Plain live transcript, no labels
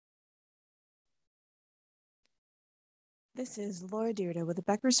This is Laura Dyrda with the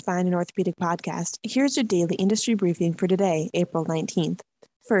Becker Spine and Orthopedic Podcast. Here's your daily industry briefing for today, April 19th.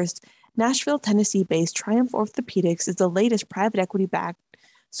 First, Nashville, Tennessee-based Triumph Orthopedics is the latest private equity-backed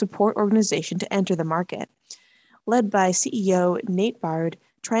support organization to enter the market. Led by CEO Nate Bard,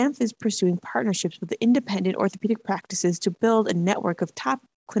 Triumph is pursuing partnerships with independent orthopedic practices to build a network of top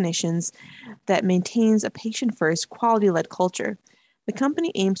clinicians that maintains a patient-first, quality-led culture. The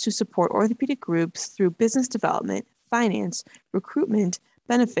company aims to support orthopedic groups through business development, finance, recruitment,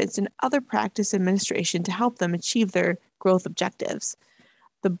 benefits, and other practice administration to help them achieve their growth objectives.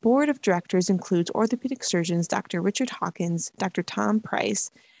 The board of directors includes orthopedic surgeons Dr. Richard Hawkins, Dr. Tom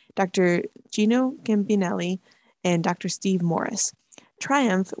Price, Dr. Gino Gambinelli, and Dr. Steve Morris.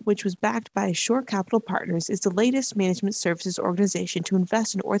 Triumph, which was backed by Shore Capital Partners, is the latest management services organization to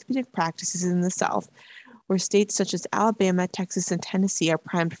invest in orthopedic practices in the South, where states such as Alabama, Texas, and Tennessee are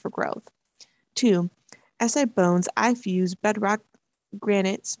primed for growth. 2. SI Bones iFuse Bedrock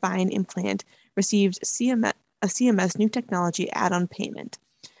Granite Spine Implant received a CMS New Technology add-on payment.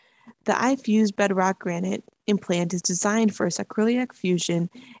 The iFuse Bedrock Granite implant is designed for sacroiliac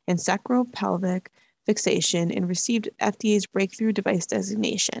fusion and sacropelvic fixation and received FDA's Breakthrough Device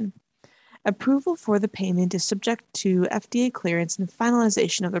designation. Approval for the payment is subject to FDA clearance and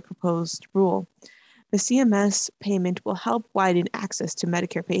finalization of the proposed rule. The CMS payment will help widen access to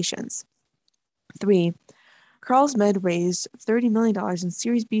Medicare patients. 3. Carlsmed raised $30 million in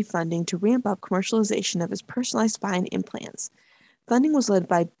Series B funding to ramp up commercialization of its personalized spine implants. Funding was led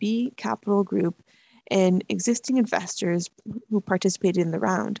by B Capital Group and existing investors who participated in the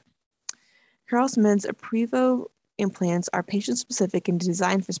round. Carlsmed's Aprevo implants are patient-specific and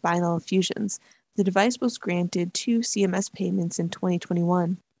designed for spinal fusions. The device was granted 2 CMS payments in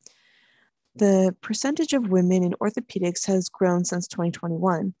 2021. The percentage of women in orthopedics has grown since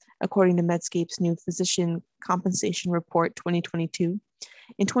 2021, according to Medscape's new Physician Compensation Report 2022.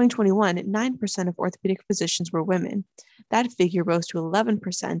 In 2021, 9% of orthopedic physicians were women. That figure rose to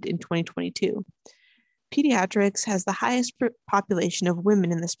 11% in 2022. Pediatrics has the highest population of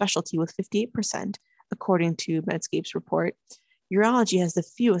women in the specialty with 58%, according to Medscape's report. Urology has the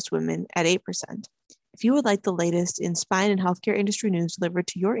fewest women at 8%. If you would like the latest in spine and healthcare industry news delivered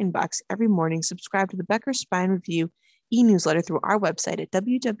to your inbox every morning, subscribe to the Becker Spine Review e-newsletter through our website at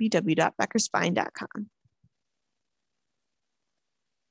www.beckerspine.com.